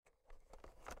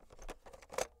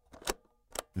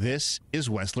This is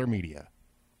Wessler Media.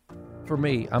 For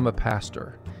me, I'm a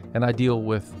pastor, and I deal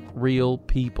with real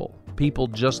people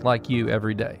just like you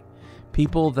every day.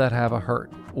 People that have a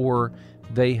hurt, or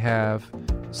they have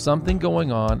something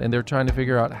going on, and they're trying to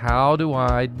figure out, how do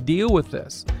I deal with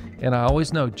this? And I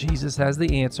always know Jesus has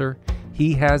the answer.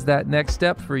 He has that next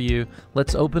step for you.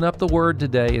 Let's open up the Word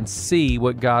today and see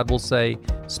what God will say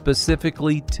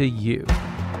specifically to you.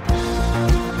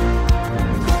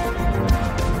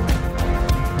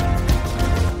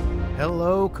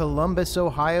 Hello, Columbus,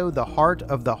 Ohio, the heart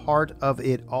of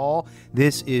it all.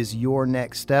 This is Your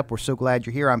Next Step. We're so glad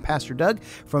you're here. I'm Pastor Doug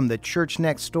from the church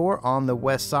next door on the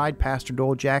west side. Pastor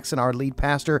Doyle Jackson, our lead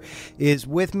pastor, is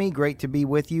with me. Great to be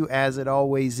with you, as it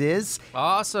always is.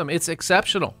 Awesome. It's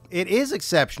exceptional. It is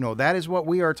exceptional. That is what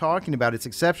we are talking about. It's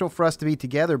exceptional for us to be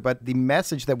together, but the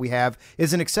message that we have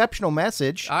is an exceptional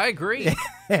message. I agree.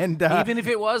 And even if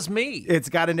it was me. It's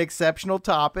got an exceptional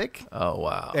topic. Oh,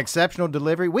 wow. Exceptional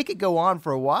delivery. We could go on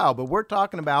for a while, but we're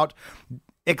talking about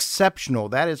exceptional.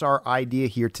 That is our idea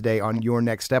here today on Your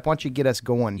Next Step. Why don't you get us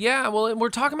going? Yeah, well, we're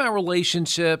talking about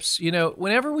relationships. You know,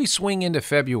 whenever we swing into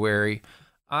February,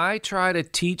 I try to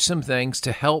teach some things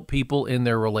to help people in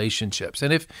their relationships.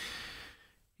 And if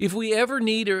we ever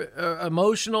need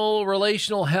emotional,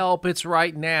 relational help, it's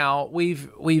right now.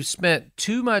 We've spent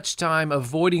too much time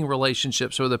avoiding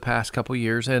relationships over the past couple of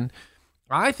years, and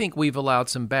I think we've allowed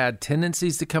some bad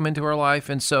tendencies to come into our life.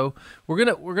 And so we're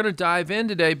gonna dive in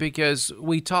today, because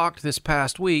we talked this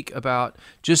past week about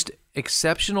just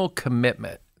exceptional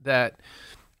commitment. That,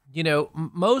 you know,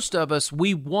 most of us,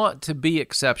 we want to be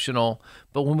exceptional,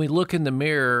 but when we look in the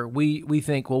mirror, we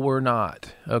think, well, we're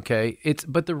not. Okay,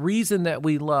 but the reason that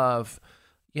we love,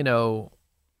 you know,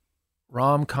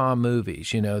 rom-com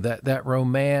movies, you know, that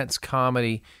romance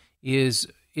comedy is,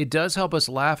 it does help us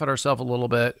laugh at ourselves a little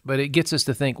bit, but it gets us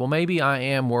to think, well, maybe I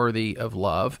am worthy of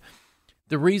love.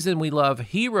 The reason we love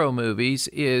hero movies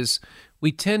is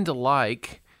we tend to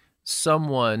like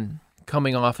someone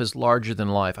coming off as larger than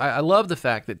life. I love the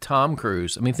fact that Tom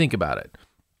Cruise, I mean, think about it.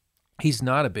 He's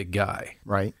not a big guy.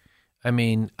 Right. I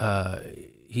mean,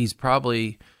 he's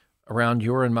probably around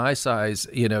your and my size.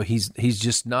 You know, he's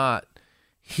just not,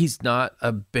 he's not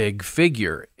a big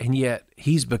figure, and yet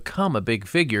he's become a big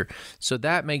figure. So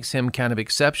that makes him kind of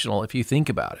exceptional if you think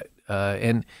about it.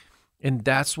 And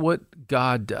that's what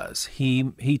God does.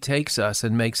 He takes us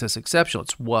and makes us exceptional.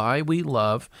 It's why we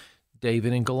love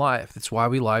David and Goliath. It's why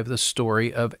we love the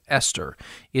story of Esther.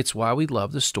 It's why we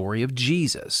love the story of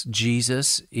Jesus.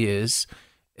 Jesus is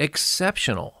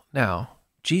exceptional. Now,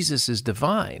 Jesus is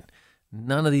divine.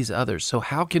 None of these others. So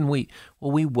how can we?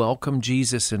 Well, we welcome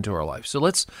Jesus into our life. So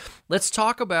let's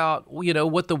talk about, you know,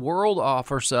 what the world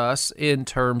offers us in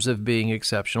terms of being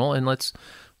exceptional, and let's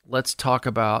talk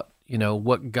about, you know,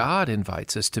 what God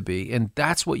invites us to be, and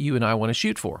that's what you and I want to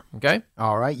shoot for. Okay.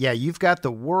 All right. Yeah, you've got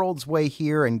the world's way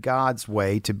here and God's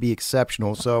way to be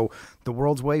exceptional. So the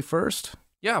world's way first.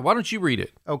 Yeah. Why don't you read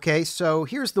it? Okay. So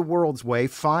here's the world's way: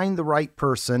 find the right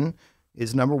person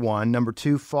is number 1. Number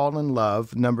 2, fall in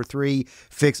love. Number 3,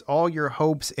 fix all your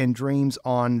hopes and dreams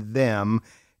on them.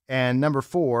 And number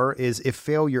 4 is, if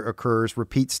failure occurs,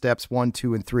 repeat steps 1,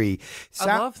 2, and 3. I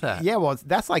love that. Yeah, well,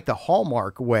 that's like the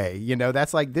Hallmark way. You know,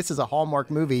 that's like, this is a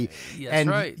Hallmark movie. That's and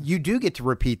right. You do get to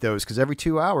repeat those, because every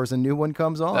 2 hours a new one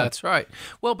comes on. That's right.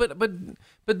 Well, but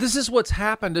this is what's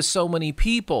happened to so many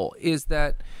people, is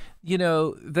that, you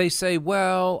know, they say,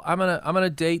 well, I'm gonna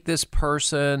date this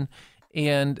person,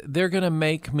 and they're going to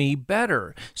make me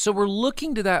better. So we're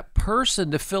looking to that person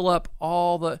to fill up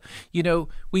all the, you know,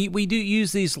 we do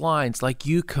use these lines like,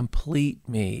 you complete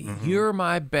me. Mm-hmm. You're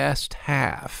my best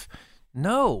half.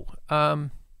 No,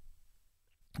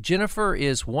 Jennifer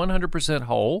is 100%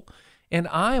 whole, and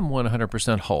I am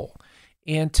 100% whole.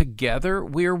 And together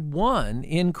we're one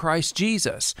in Christ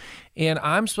Jesus. And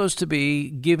I'm supposed to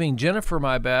be giving Jennifer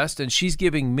my best, and she's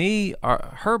giving me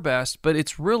her best, but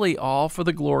it's really all for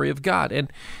the glory of God.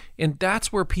 And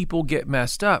that's where people get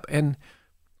messed up. And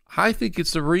I think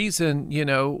it's the reason, you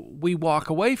know, we walk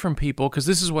away from people, because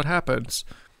this is what happens.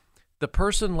 The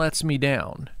person lets me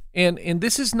down. And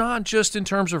this is not just in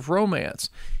terms of romance.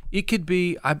 It could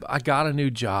be, I got a new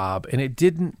job and it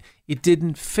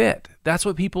didn't fit. That's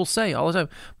what people say all the time.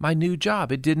 My new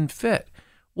job, it didn't fit.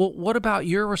 Well, what about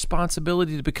your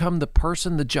responsibility to become the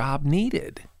person the job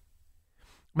needed?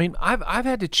 I mean, I've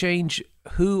had to change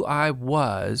who I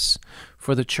was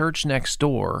for the church next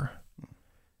door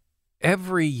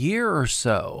every year or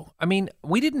so. I mean,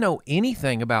 we didn't know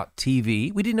anything about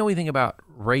TV. We didn't know anything about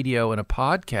radio and a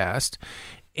podcast.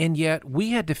 And yet we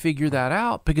had to figure that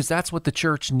out, because that's what the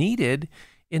church needed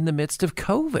in the midst of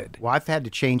COVID. Well, I've had to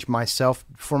change myself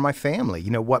for my family.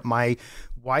 What my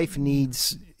wife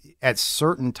needs at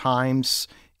certain times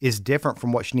is different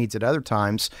from what she needs at other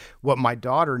times. What my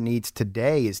daughter needs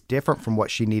today is different from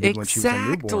what she needed when she was a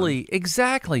newborn.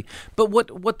 Exactly. But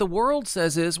what the world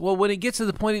says is, well, when it gets to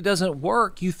the point it doesn't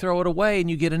work, you throw it away and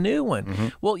you get a new one. Mm-hmm.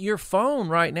 Well, your phone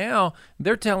right now,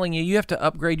 they're telling you have to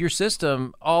upgrade your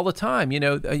system all the time.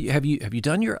 Have you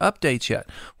done your updates yet?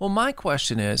 Well, my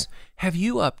question is, have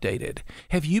you updated?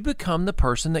 Have you become the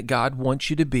person that God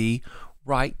wants you to be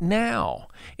right now?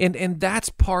 And that's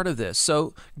part of this.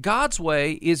 So God's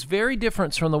way is very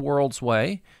different from the world's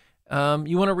way.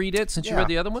 You want to read it since you read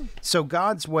the other one? So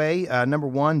God's way, number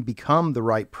 1, become the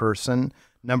right person.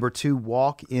 Number 2,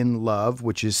 walk in love,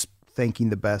 which is thinking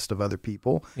the best of other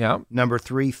people. Yeah. Number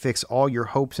 3, fix all your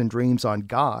hopes and dreams on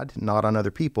God, not on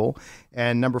other people.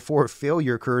 And number 4, if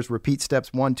failure occurs, repeat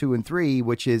steps 1, 2, and 3,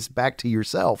 which is back to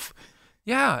yourself.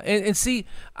 Yeah, and see,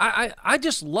 I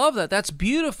just love that. That's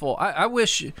beautiful. I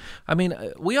wish,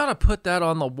 we ought to put that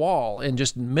on the wall and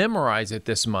just memorize it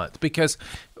this month, because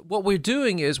what we're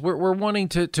doing is we're wanting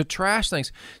to trash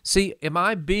things. See, am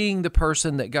I being the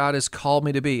person that God has called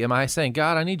me to be? Am I saying,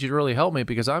 God, I need you to really help me,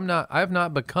 because I've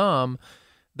not become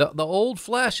the old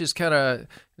flesh is kind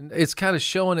of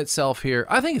showing itself here.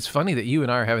 I think it's funny that you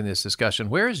and I are having this discussion.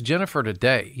 Where is Jennifer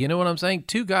today? You know what I'm saying?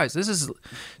 Two guys.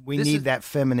 We need that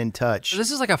feminine touch.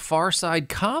 This is like a Far Side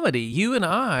comedy. You and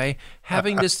I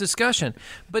having this discussion.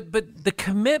 But the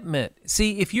commitment.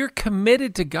 See, if you're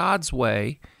committed to God's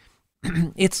way,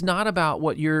 it's not about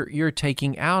what you're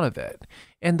taking out of it.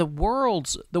 And the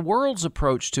world's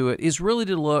approach to it is really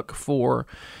to look for,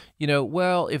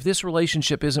 well, if this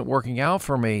relationship isn't working out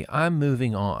for me, I'm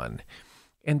moving on.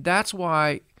 And that's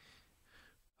why,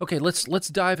 okay, let's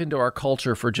dive into our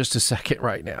culture for just a second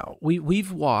right now.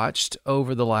 We've watched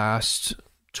over the last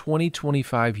 20,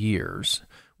 25 years,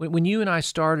 when you and I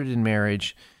started in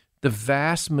marriage, the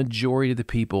vast majority of the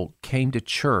people came to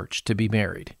church to be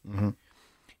married. Mm-hmm.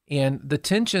 And the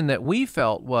tension that we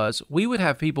felt was we would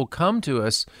have people come to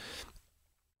us,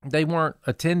 they weren't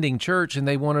attending church and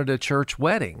they wanted a church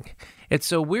wedding. And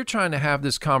so we're trying to have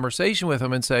this conversation with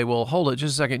them and say, well, hold it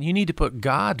just a second. You need to put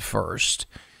God first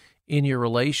in your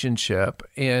relationship.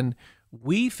 And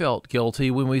we felt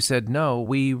guilty when we said, no,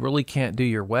 we really can't do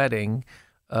your wedding.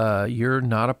 You're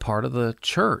not a part of the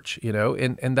church,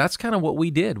 and that's kind of what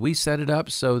we did. We set it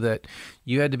up so that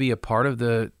you had to be a part of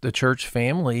the church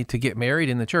family to get married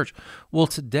in the church. Well,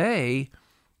 today,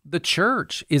 the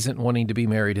church isn't wanting to be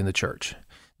married in the church.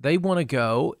 They want to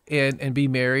go and be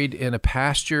married in a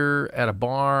pasture, at a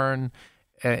barn,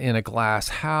 in a glass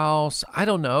house. I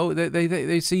don't know.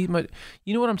 They see, you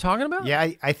know what I'm talking about?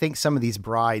 Yeah, I think some of these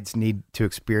brides need to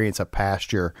experience a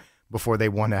pasture before they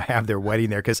want to have their wedding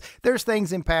there, because there's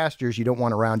things in pastures you don't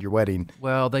want around your wedding.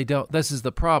 Well, they don't. This is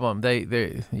the problem.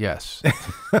 Yes,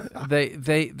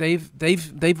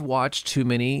 they've watched too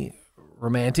many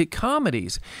romantic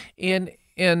comedies, and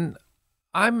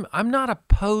I'm not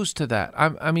opposed to that.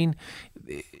 I mean,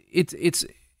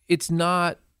 it's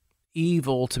not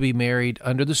evil to be married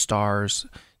under the stars,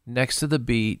 next to the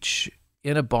beach,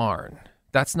 in a barn.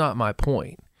 That's not my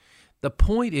point. The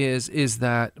point is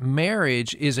that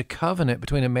marriage is a covenant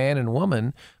between a man and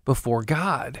woman before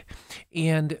God.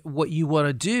 And what you want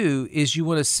to do is you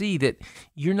want to see that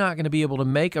you're not going to be able to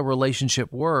make a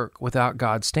relationship work without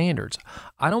God's standards.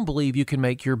 I don't believe you can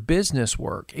make your business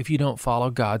work if you don't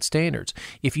follow God's standards.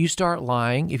 If you start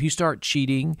lying, if you start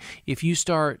cheating, if you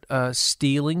start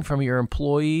stealing from your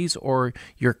employees or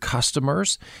your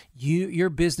customers, your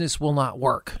business will not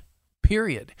work.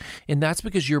 Period. And that's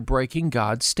because you're breaking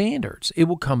God's standards. It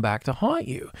will come back to haunt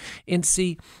you. And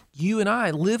see, you and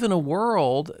I live in a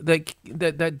world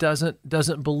that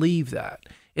doesn't believe that.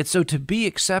 And so to be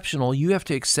exceptional, you have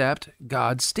to accept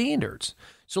God's standards.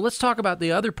 So let's talk about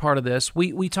the other part of this.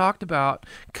 We talked about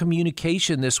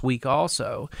communication this week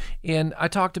also, and I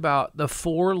talked about the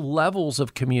 4 levels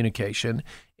of communication,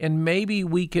 and maybe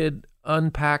we could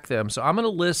unpack them. So I'm going to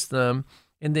list them,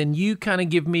 and then you kind of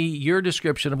give me your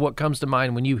description of what comes to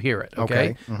mind when you hear it,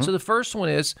 okay? Mm-hmm. So the first one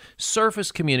is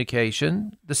surface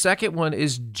communication. The second one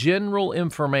is general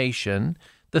information.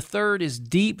 The third is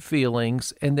deep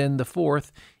feelings. And then the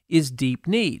fourth is deep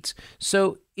needs.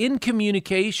 So in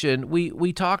communication,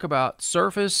 we talk about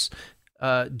surface,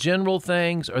 general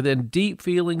things, or then deep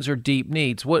feelings or deep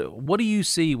needs. What do you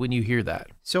see when you hear that?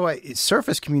 So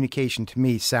surface communication to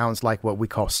me sounds like what we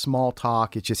call small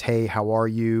talk. It's just, hey, how are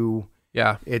you?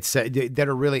 Yeah, it's that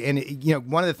are really, and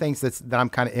one of the things that I'm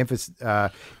kind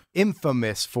of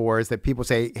infamous for is that people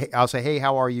say, hey, I'll say, hey,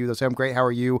 how are you? They'll say, I'm great. How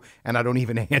are you? And I don't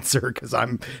even answer because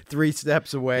I'm 3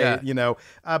 steps away, you know.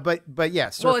 But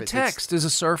yeah, surface. Well, a text is a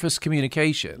surface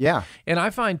communication. Yeah. And I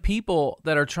find people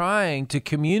that are trying to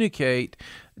communicate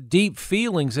deep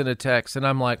feelings in a text, and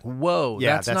I'm like, whoa,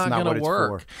 that's not going to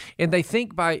work. And they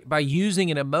think by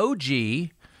using an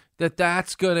emoji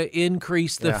that's going to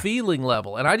increase the feeling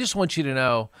level. And I just want you to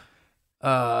know,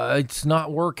 it's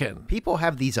not working. People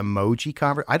have these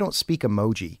emoji I don't speak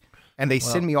emoji. And they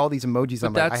send me all these emojis.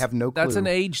 I'm like, I have no clue. That's an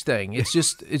age thing. It's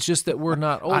just that we're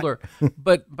not older.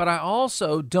 But I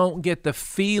also don't get the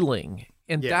feeling.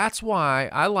 And that's why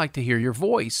I like to hear your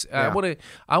voice. I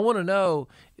want to know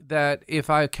that if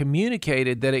I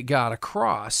communicated that it got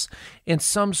across in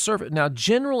some surface. Now,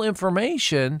 general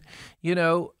information, you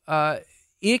know,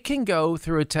 it can go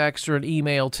through a text or an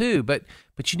email too, but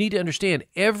you need to understand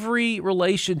every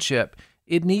relationship,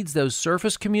 it needs those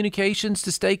surface communications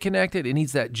to stay connected. It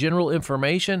needs that general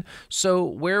information. So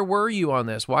where were you on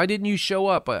this? Why didn't you show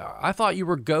up? I thought you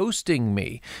were ghosting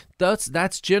me.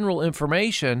 That's general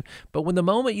information. But when the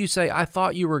moment you say, I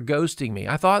thought you were ghosting me,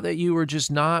 I thought that you were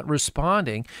just not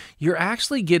responding, you're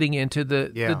actually getting into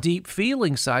the deep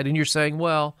feeling side, and you're saying,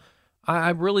 well,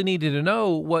 I really needed to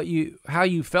know how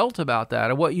you felt about that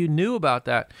and what you knew about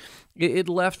that. It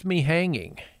left me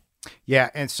hanging. Yeah,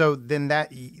 and so then that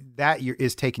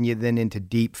is taking you then into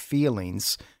deep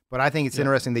feelings. But I think it's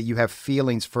interesting that you have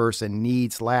feelings first and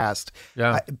needs last.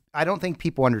 Yeah. I don't think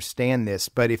people understand this,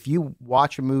 but if you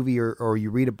watch a movie or you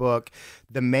read a book,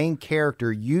 the main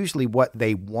character, usually what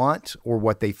they want or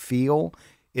what they feel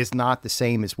is not the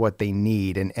same as what they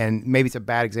need. And maybe it's a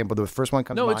bad example. The first one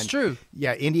comes to mind. No, it's true.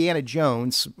 Yeah, Indiana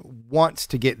Jones wants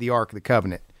to get the Ark of the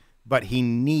Covenant, but he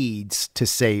needs to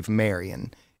save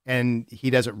Marion. And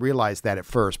he doesn't realize that at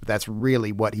first, but that's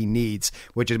really what he needs,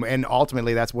 and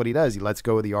ultimately that's what he does. He lets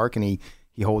go of the Ark and he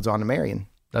holds on to Marion.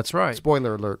 That's right.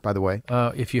 Spoiler alert, by the way.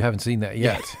 If you haven't seen that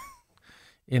yet.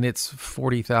 In its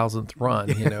 40,000th run,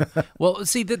 you know. Well,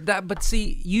 see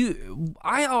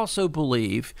I also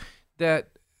believe that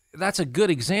that's a good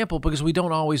example because we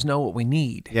don't always know what we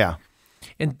need. Yeah.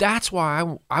 And that's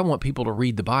why I want people to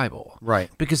read the Bible. Right.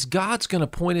 Because God's going to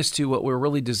point us to what we're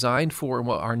really designed for and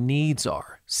what our needs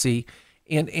are. See?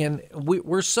 And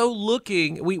we're so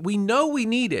looking, we know we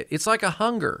need it. It's like a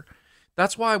hunger.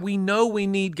 That's why we know we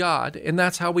need God, and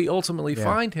that's how we ultimately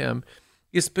find him.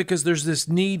 It's because there's this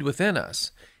need within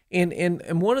us.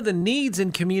 And one of the needs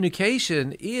in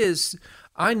communication is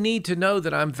I need to know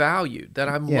that I'm valued, that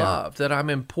I'm loved, that I'm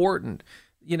important.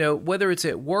 You know, whether it's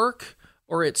at work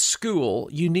or at school,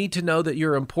 you need to know that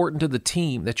you're important to the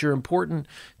team, that you're important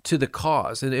to the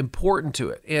cause and important to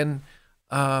it. And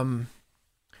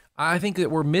I think that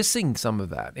we're missing some of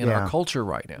that in our culture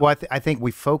right now. Well, I think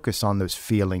we focus on those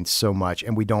feelings so much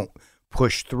and we don't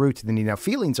push through to the need. Now,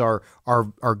 feelings are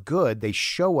good. They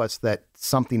show us that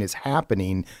something is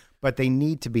happening, but they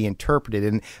need to be interpreted.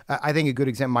 And I think a good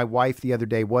example, my wife the other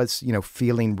day was,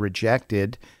 feeling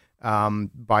rejected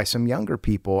by some younger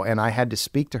people. And I had to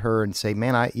speak to her and say,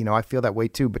 man, I feel that way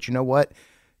too. But you know what?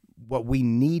 What we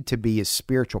need to be is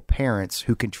spiritual parents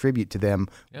who contribute to them,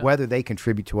 whether they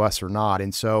contribute to us or not.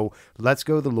 And so let's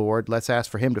go to the Lord. Let's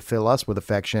ask for him to fill us with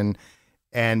affection.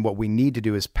 And what we need to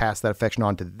do is pass that affection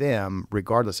on to them,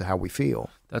 regardless of how we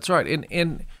feel. That's right.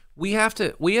 And we have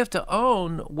to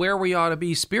own where we ought to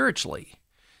be spiritually.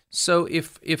 So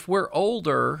if we're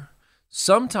older,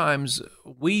 sometimes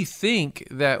we think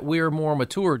that we're more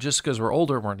mature just because we're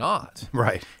older and we're not.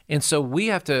 Right. And so we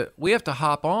have to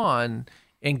hop on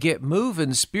and get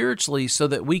moving spiritually so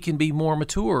that we can be more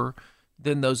mature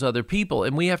than those other people.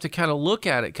 And we have to kind of look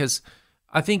at it because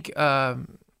I think I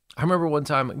remember one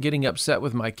time getting upset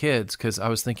with my kids because I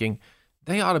was thinking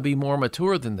they ought to be more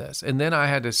mature than this. And then I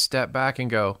had to step back and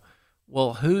go,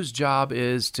 well, whose job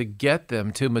is to get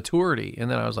them to maturity? And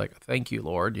then I was like, thank you,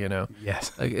 Lord,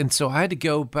 Yes. And so I had to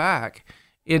go back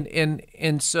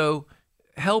and so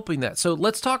helping that. So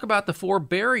let's talk about the 4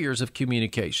 barriers of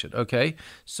communication, okay?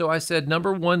 So I said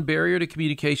number 1 barrier to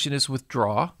communication is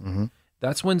withdraw. Mm-hmm.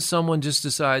 That's when someone just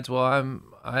decides, well,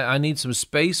 I need some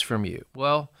space from you.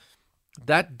 Well,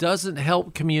 that doesn't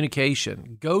help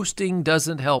communication. Ghosting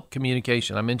doesn't help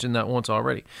communication. I mentioned that once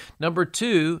already. Number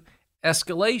 2,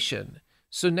 escalation.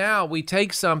 So now we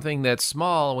take something that's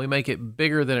small and we make it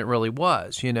bigger than it really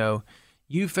was.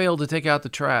 You failed to take out the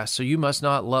trash, so you must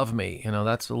not love me.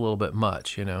 That's a little bit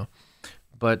much,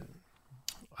 But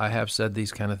I have said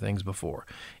these kind of things before.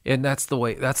 And that's the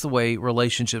way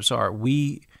relationships are.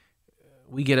 We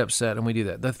get upset and we do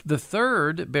that. The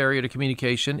third barrier to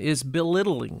communication is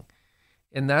belittling.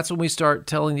 And that's when we start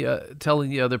telling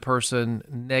the other person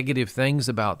negative things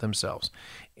about themselves.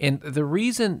 And the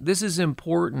reason this is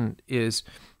important is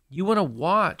you want to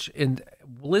watch and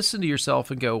listen to yourself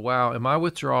and go, wow, am I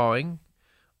withdrawing,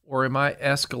 or am I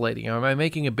escalating? Am I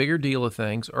making a bigger deal of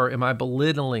things, or am I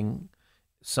belittling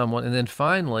someone? And then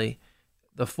finally,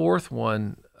 the fourth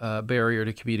one, barrier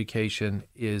to communication,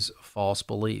 is false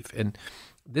belief. And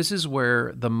this is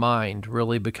where the mind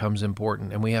really becomes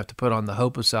important, and we have to put on the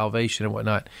hope of salvation and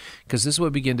whatnot, because this is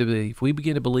what we begin to believe. We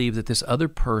begin to believe that this other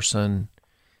person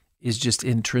is just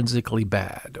intrinsically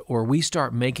bad, or we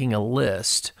start making a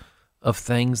list of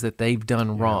things that they've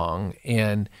done wrong,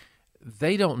 and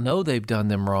they don't know they've done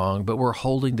them wrong, but we're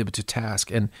holding them to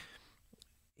task. And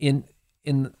in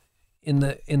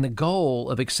the goal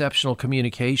of exceptional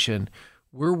communication,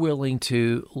 we're willing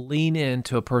to lean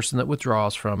into a person that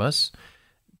withdraws from us,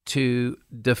 to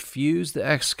diffuse the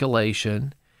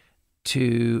escalation,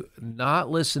 to not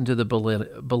listen to the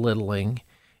belittling,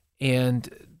 and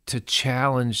to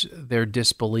challenge their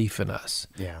disbelief in us.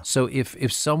 Yeah. So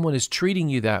if someone is treating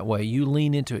you that way, you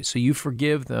lean into it. So you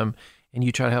forgive them and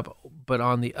you try to help. But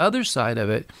on the other side of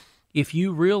it, if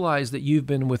you realize that you've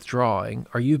been withdrawing,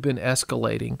 or you've been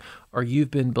escalating, or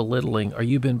you've been belittling, or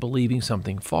you've been believing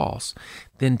something false,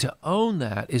 then to own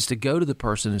that is to go to the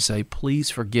person and say,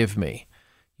 please forgive me.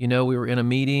 We were in a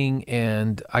meeting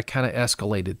and I kind of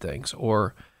escalated things,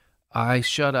 or I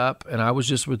shut up and I was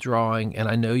just withdrawing, and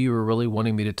I know you were really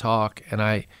wanting me to talk, and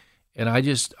I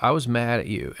was mad at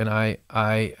you, and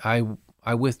I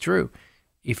withdrew.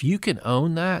 If you can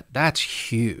own that, that's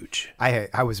huge.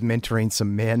 I was mentoring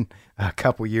some men a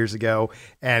couple years ago,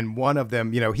 and one of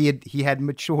them, he had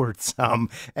matured some,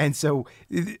 and so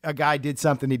a guy did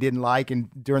something he didn't like, and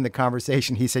during the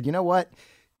conversation, he said, "You know what?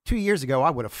 2 years ago,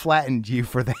 I would have flattened you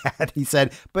for that." He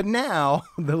said, "But now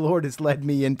the Lord has led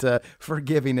me into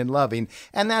forgiving and loving."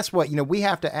 And that's what, we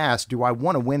have to ask, do I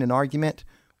want to win an argument,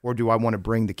 or do I want to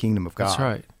bring the kingdom of God? That's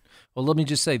right. Well, let me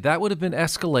just say, that would have been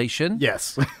escalation.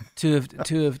 Yes. to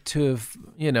have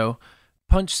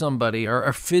punched somebody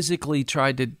or physically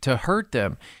tried to hurt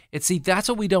them. And see, that's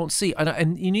what we don't see.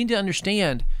 And you need to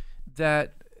understand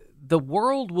that the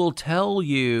world will tell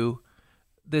you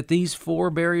that these 4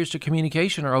 barriers to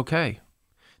communication are okay.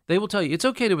 They will tell you it's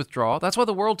okay to withdraw. That's why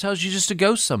the world tells you just to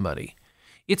ghost somebody.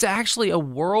 It's actually a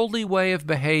worldly way of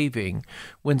behaving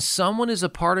when someone is a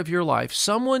part of your life,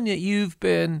 someone that you've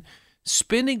been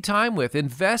spending time with,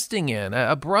 investing in,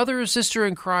 a brother or sister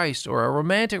in Christ, or a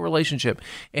romantic relationship,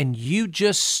 and you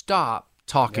just stop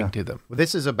talking to them. Well,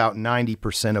 this is about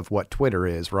 90% of what Twitter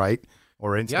is, right?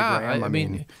 Or Instagram. Yeah, I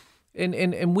mean,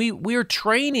 and we are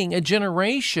training a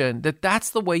generation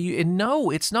that's the way you. And no,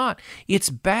 it's not.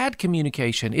 It's bad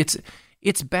communication.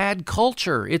 It's bad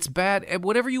culture. It's bad,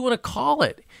 whatever you want to call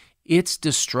it. It's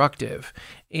destructive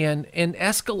and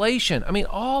escalation. I mean,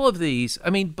 all of these. I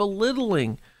mean,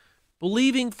 belittling,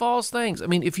 believing false things. I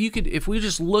mean, if we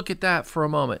just look at that for a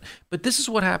moment. But this is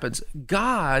what happens.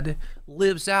 God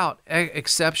lives out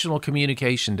exceptional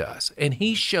communication to us, and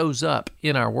he shows up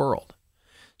in our world.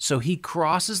 So he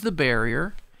crosses the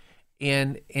barrier,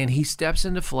 and he steps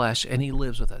into flesh, and he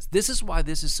lives with us. This is why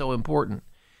this is so important.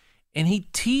 And he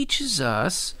teaches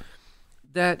us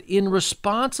that in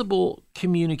responsible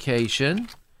communication,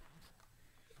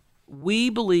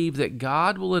 we believe that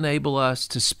God will enable us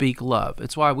to speak love.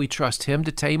 It's why we trust him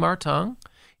to tame our tongue.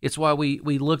 It's why we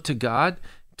look to God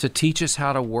to teach us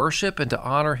how to worship and to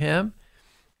honor him.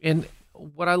 And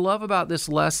what I love about this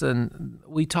lesson,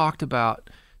 we talked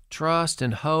about trust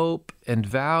and hope and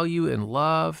value and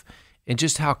love, and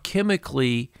just how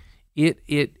chemically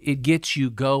it gets you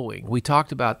going. We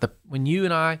talked about when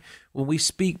we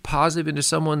speak positive into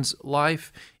someone's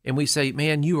life and we say,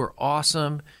 man, you are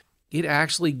awesome, it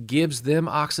actually gives them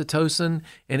oxytocin,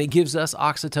 and it gives us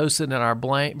oxytocin in our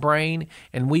brain,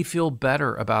 and we feel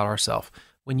better about ourselves.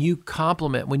 When you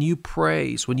compliment, when you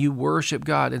praise, when you worship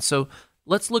God. And so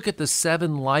let's look at the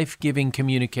 7 life-giving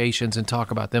communications and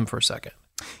talk about them for a second.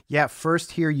 Yeah,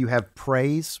 first here you have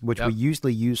praise, which we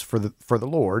usually use for the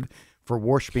Lord, for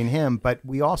worshiping him, but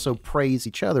we also praise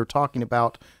each other, talking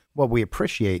about what we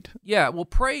appreciate. Yeah, well,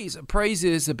 praise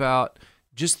is about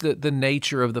just the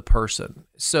nature of the person.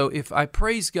 So if I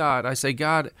praise God, I say,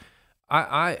 God,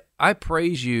 I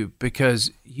praise you because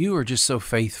you are just so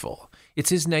faithful. It's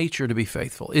his nature to be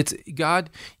faithful. It's God,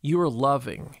 you are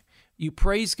loving. You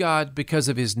praise God because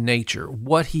of his nature,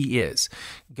 what he is.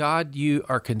 God, you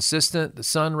are consistent. The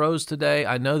sun rose today.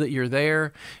 I know that you're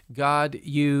there. God,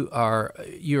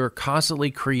 you're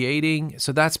constantly creating.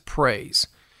 So that's praise.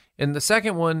 And the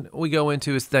second one we go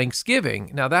into is thanksgiving.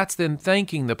 Now that's then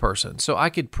thanking the person. So I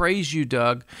could praise you,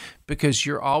 Doug, because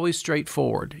you're always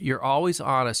straightforward. You're always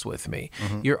honest with me.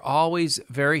 You're always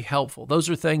very helpful.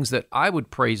 Those are things that I would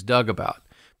praise Doug about.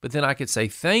 But then I could say,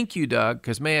 thank you, Doug,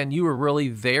 because, man, you were really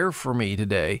there for me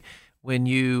today when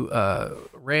you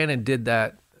ran and did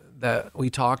that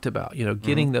we talked about,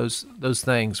 getting those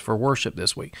things for worship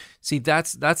this week. See,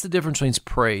 that's the difference between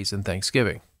praise and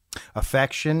thanksgiving.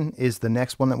 Affection is the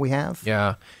next one that we have.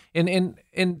 Yeah. And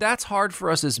that's hard for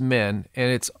us as men.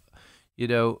 And it's,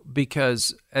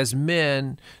 because as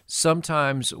men,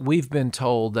 sometimes we've been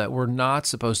told that we're not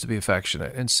supposed to be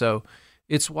affectionate. And so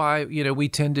it's why, we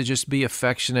tend to just be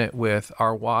affectionate with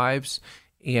our wives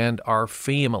and our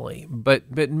family.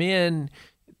 But men,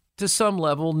 to some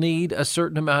level, need a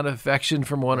certain amount of affection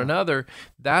from one another.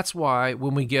 That's why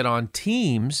when we get on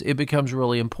teams, it becomes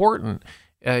really important.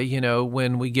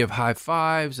 When we give high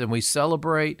fives and we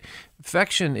celebrate,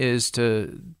 affection is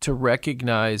to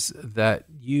recognize that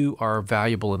you are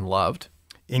valuable and loved.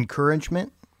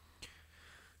 Encouragement.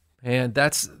 And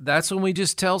that's when we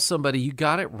just tell somebody, you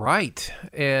got it right.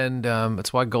 And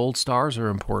that's why gold stars are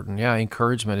important. Yeah,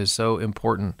 encouragement is so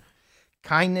important.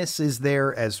 Kindness is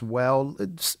there as well.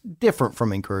 It's different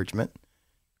from encouragement.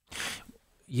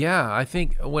 Yeah, I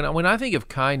think when I think of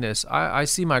kindness, I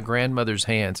see my grandmother's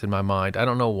hands in my mind. I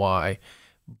don't know why,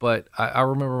 but I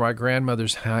remember my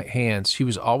grandmother's hands. She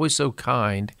was always so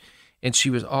kind, and she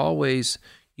was always,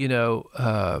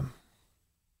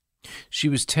 she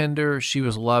was tender, she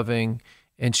was loving,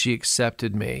 and she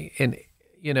accepted me. And,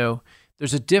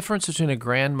 there's a difference between a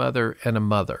grandmother and a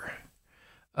mother.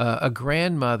 A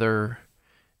grandmother,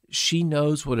 she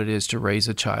knows what it is to raise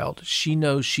a child. She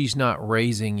knows she's not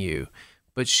raising you,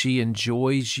 but she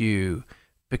enjoys you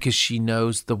because she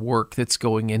knows the work that's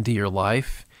going into your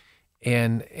life.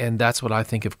 And that's what I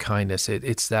think of kindness.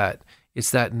 It's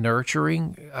that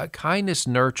nurturing. Kindness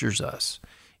nurtures us.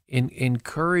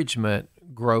 Encouragement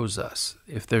grows us,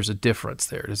 if there's a difference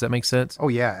there. Does that make sense? Oh,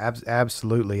 yeah,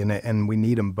 absolutely. And we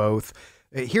need them both.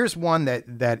 Here's one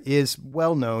that is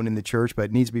well known in the church,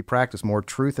 but needs to be practiced more: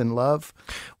 truth and love.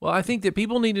 Well, I think that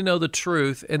people need to know the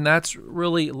truth, and that's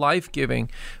really life-giving.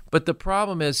 But the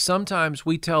problem is sometimes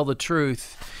we tell the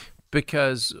truth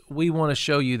because we want to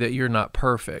show you that you're not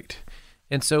perfect.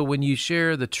 And so when you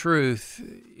share the truth,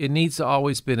 it needs to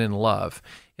always be in love.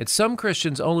 And some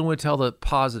Christians only want to tell the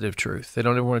positive truth. They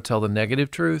don't ever want to tell the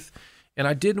negative truth. And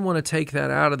I didn't want to take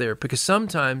that out of there, because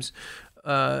sometimes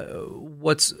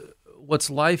what's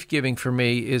life-giving for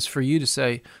me is for you to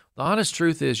say, the honest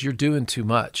truth is you're doing too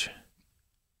much.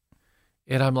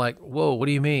 And I'm like, whoa, what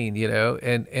do you mean?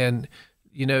 And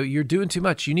you're doing too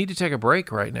much. You need to take a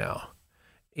break right now.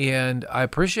 And I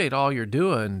appreciate all you're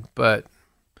doing, but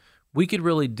we could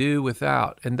really do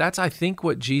without. And that's, I think,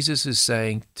 what Jesus is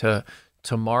saying to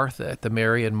Martha at the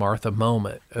Mary and Martha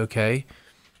moment, okay?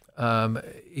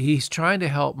 He's trying to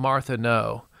help Martha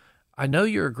know, I know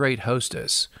you're a great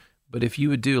hostess, but if you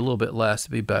would do a little bit less,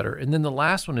 it'd be better. And then the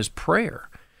last one is prayer.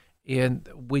 And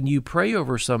when you pray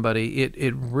over somebody,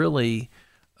 it really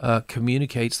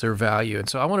communicates their value. And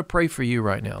so I want to pray for you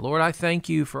right now. Lord, I thank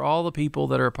you for all the people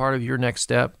that are a part of your next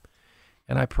step.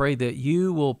 And I pray that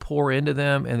you will pour into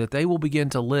them and that they will begin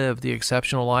to live the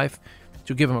exceptional life.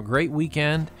 You'll give them a great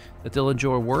weekend, that they'll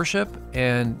enjoy worship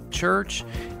and church,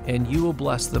 and you will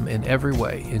bless them in every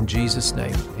way. In Jesus'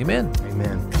 name, amen.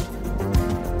 Amen.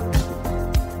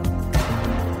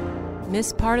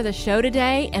 Missed part of the show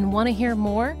today and want to hear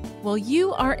more? Well,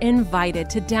 you are invited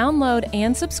to download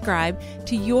and subscribe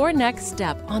to Your Next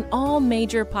Step on all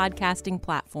major podcasting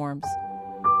platforms.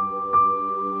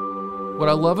 What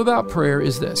I love about prayer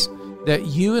is this, that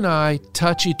you and I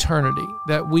touch eternity,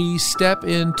 that we step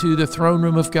into the throne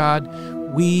room of God.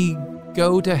 We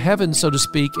go to heaven, so to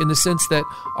speak, in the sense that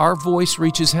our voice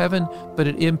reaches heaven, but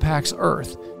it impacts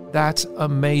earth. That's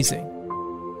amazing.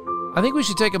 I think we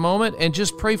should take a moment and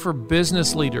just pray for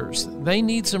business leaders. They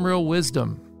need some real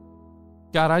wisdom.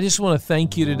 God, I just want to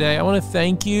thank you today. I want to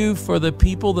thank you for the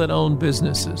people that own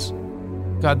businesses.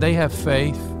 God, they have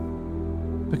faith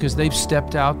because they've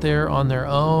stepped out there on their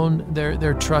own.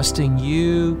 They're trusting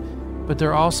you, but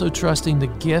they're also trusting the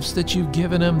gifts that you've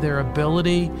given them, their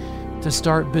ability to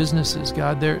start businesses.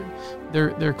 God,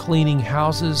 they're cleaning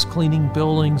houses, cleaning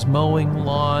buildings, mowing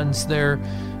lawns. They're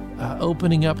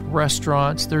opening up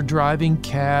restaurants. They're driving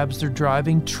cabs. They're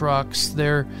driving trucks.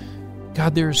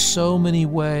 God, there's so many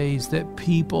ways that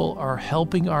people are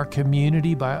helping our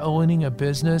community by owning a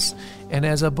business. And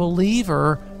as a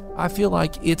believer, I feel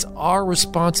like it's our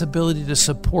responsibility to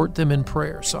support them in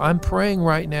prayer. So I'm praying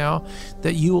right now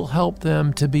that you will help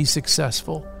them to be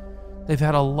successful, They've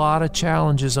had a lot of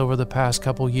challenges over the past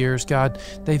couple years, God.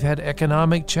 They've had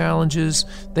economic challenges.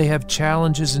 They have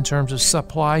challenges in terms of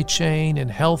supply chain and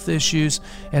health issues.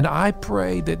 And I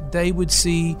pray that they would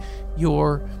see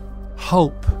your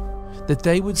hope, that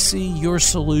they would see your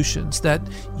solutions, that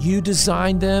you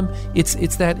designed them.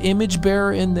 It's that image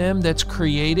bearer in them that's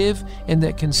creative and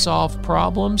that can solve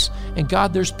problems. And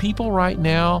God, there's people right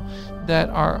now that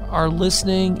are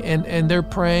listening and they're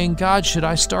praying, God, should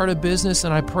I start a business?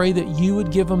 And I pray that you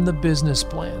would give them the business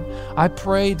plan. I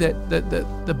pray that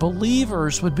the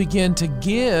believers would begin to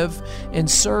give and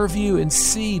serve you and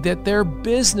see that their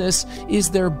business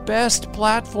is their best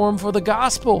platform for the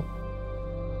gospel.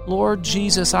 Lord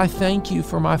Jesus, I thank you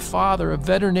for my father, a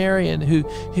veterinarian who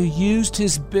used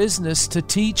his business to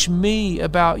teach me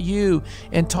about you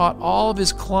and taught all of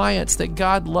his clients that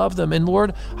God loved them. And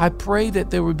Lord, I pray that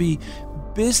there would be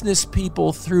business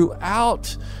people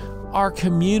throughout our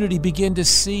community begin to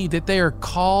see that they are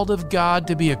called of God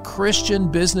to be a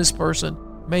Christian business person.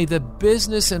 May the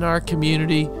business in our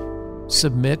community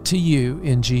submit to you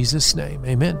in Jesus' name.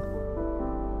 Amen.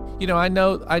 You know, I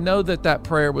know that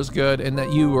prayer was good and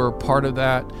that you were part of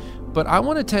that, but I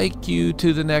want to take you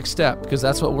to the next step because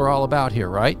that's what we're all about here,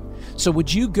 right? So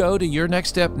would you go to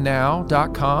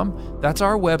yournextstepnow.com, that's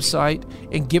our website,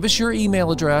 and give us your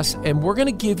email address, and we're going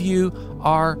to give you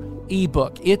our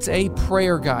ebook. It's a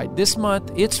prayer guide. This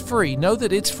month, it's free. Know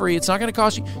that it's free. It's not going to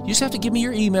cost you. You just have to give me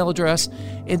your email address,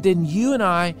 and then you and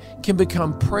I can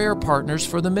become prayer partners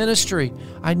for the ministry.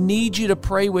 I need you to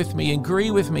pray with me,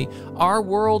 agree with me. Our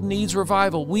world needs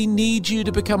revival. We need you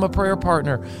to become a prayer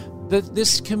partner.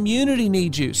 This community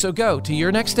needs you. So go to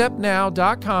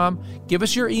yournextstepnow.com, give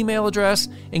us your email address,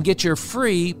 and get your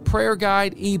free prayer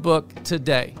guide ebook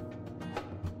today.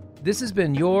 This has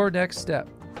been Your Next Step,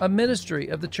 a ministry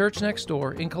of the Church Next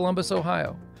Door in Columbus,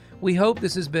 Ohio. We hope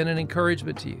this has been an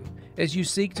encouragement to you as you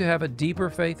seek to have a deeper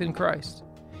faith in Christ.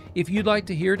 If you'd like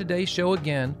to hear today's show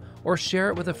again or share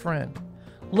it with a friend,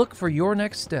 look for Your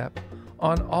Next Step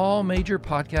on all major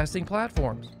podcasting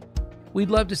platforms. We'd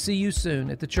love to see you soon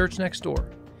at the Church Next Door.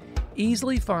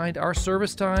 Easily find our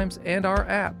service times and our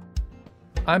app.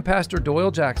 I'm Pastor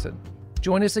Doyle Jackson.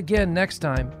 Join us again next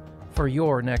time for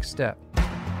Your Next Step.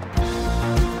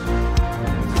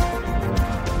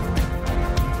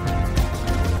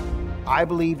 I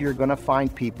believe you're going to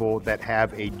find people that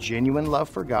have a genuine love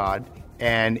for God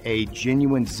and a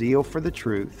genuine zeal for the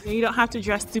truth. You don't have to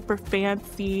dress super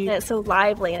fancy. It's so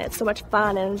lively and it's so much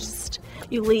fun, and just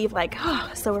you leave like,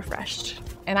 so refreshed.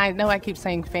 And I know I keep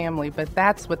saying family, but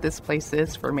that's what this place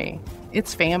is for me.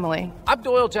 It's family. I'm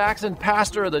Doyle Jackson,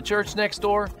 pastor of the Church Next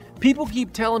Door. People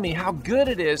keep telling me how good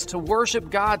it is to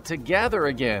worship God together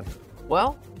again.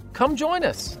 Well, come join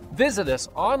us. Visit us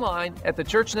online at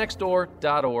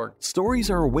thechurchnextdoor.org. Stories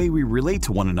are a way we relate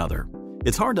to one another.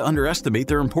 It's hard to underestimate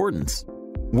their importance.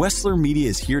 Wessler Media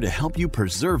is here to help you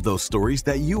preserve those stories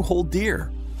that you hold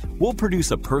dear. We'll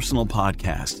produce a personal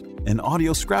podcast, an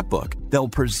audio scrapbook that will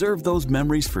preserve those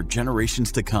memories for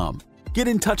generations to come. Get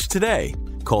in touch today.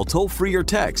 Call toll-free or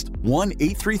text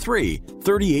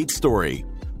 1-833-38-STORY,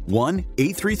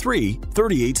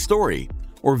 1-833-38-STORY,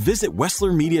 or visit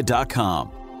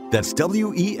WesslerMedia.com. That's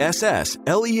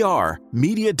WESSLER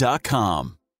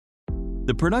Media.com.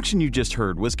 The production you just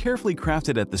heard was carefully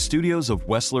crafted at the studios of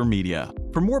Wessler Media.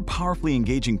 For more powerfully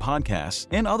engaging podcasts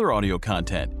and other audio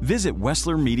content, visit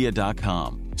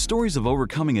WesslerMedia.com. Stories of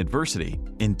overcoming adversity,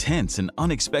 intense and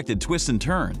unexpected twists and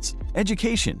turns,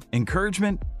 education,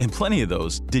 encouragement, and plenty of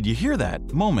those, did you hear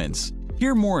that, moments.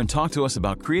 Hear more and talk to us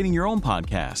about creating your own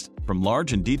podcast, from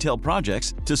large and detailed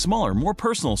projects to smaller, more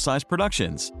personal-sized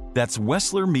productions. That's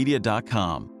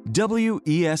WesslerMedia.com.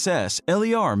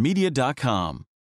 WESSLER Media.com.